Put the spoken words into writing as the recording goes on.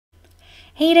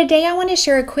Hey, today I want to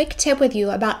share a quick tip with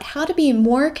you about how to be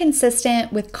more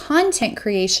consistent with content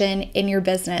creation in your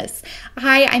business.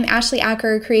 Hi, I'm Ashley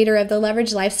Acker, creator of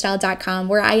theleveragedlifestyle.com,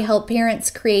 where I help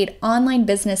parents create online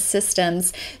business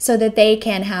systems so that they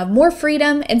can have more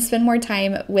freedom and spend more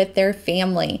time with their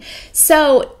family.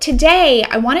 So today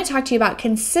I want to talk to you about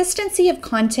consistency of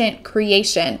content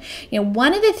creation.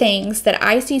 One of the things that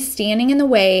I see standing in the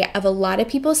way of a lot of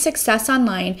people's success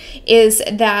online is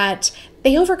that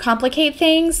they overcomplicate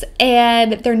things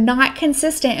and they're not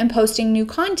consistent in posting new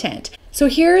content. So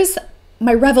here's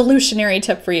my revolutionary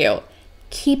tip for you.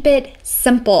 Keep it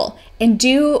simple and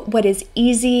do what is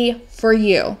easy for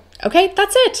you. Okay,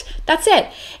 that's it. That's it.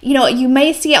 You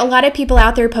may see a lot of people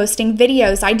out there posting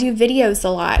videos. I do videos a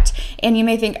lot. And you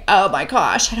may think, oh my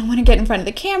gosh, I don't want to get in front of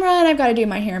the camera and I've got to do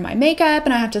my hair and my makeup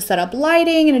and I have to set up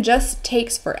lighting and it just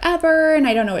takes forever and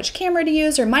I don't know which camera to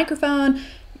use or microphone.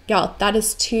 Y'all, that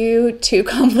is too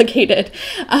complicated.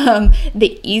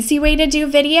 The easy way to do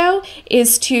video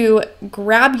is to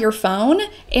grab your phone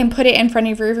and put it in front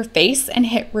of your face and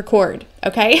hit record,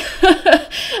 okay?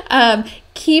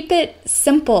 Keep it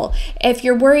simple. If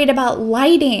you're worried about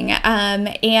lighting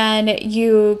and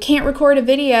you can't record a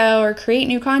video or create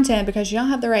new content because you don't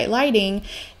have the right lighting,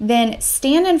 then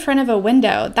stand in front of a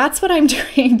window. That's what I'm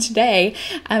doing today.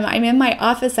 I'm in my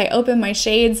office. I opened my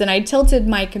shades and I tilted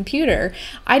my computer.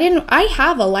 I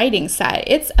have a lighting set.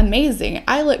 It's amazing.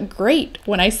 I look great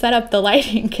when I set up the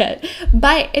lighting kit,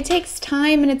 but it takes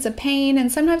time and it's a pain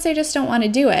and sometimes I just don't want to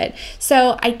do it.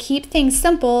 So I keep things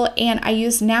simple and I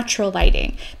use natural lighting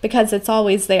because it's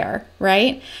always there,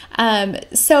 right?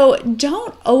 So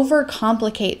don't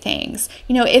overcomplicate things.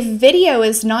 If video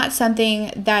is not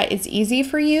something that is easy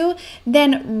for you,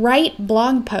 then write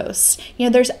blog posts.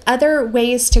 There's other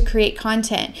ways to create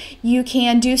content. You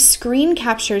can do screen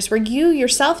captures where you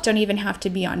yourself don't even have to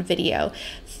be on video.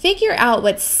 Figure out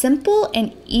what's simple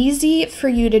and easy for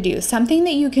you to do, something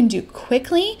that you can do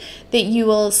quickly, that you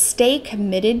will stay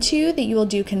committed to, that you will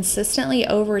do consistently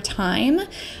over time,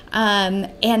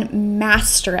 and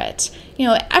master it.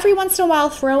 Every once in a while,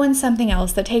 throw in something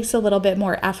else that takes a little bit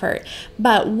more effort.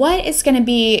 But what is going to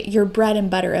be your bread and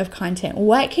butter of content?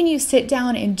 What can you sit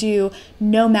down and do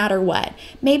no matter what?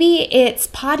 Maybe it's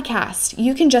podcast.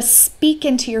 You can just speak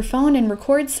into your phone and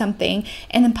record something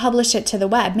and then publish it to the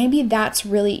web. Maybe that's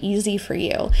really easy for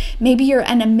you. Maybe you're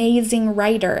an amazing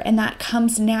writer and that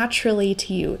comes naturally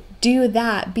to you. Do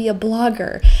that, be a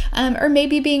blogger. Or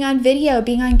maybe being on video,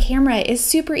 being on camera is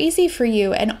super easy for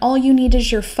you and all you need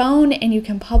is your phone and you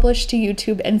can publish to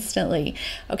YouTube instantly.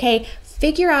 Okay,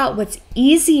 figure out what's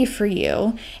easy for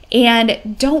you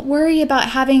and don't worry about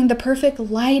having the perfect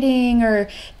lighting or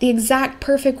the exact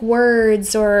perfect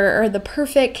words or the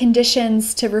perfect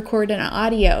conditions to record an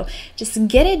audio. Just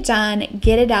get it done,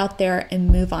 get it out there, and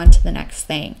move on to the next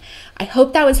thing. I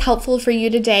hope that was helpful for you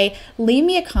today. Leave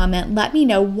me a comment. Let me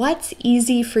know what's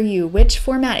easy for you, which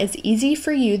format is easy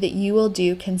for you that you will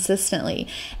do consistently.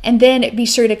 And then be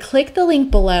sure to click the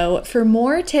link below for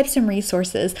more tips and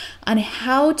resources on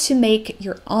how to make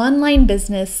your online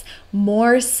business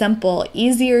more simple,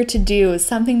 easier to do,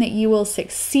 something that you will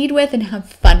succeed with and have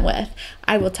fun with.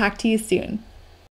 I will talk to you soon.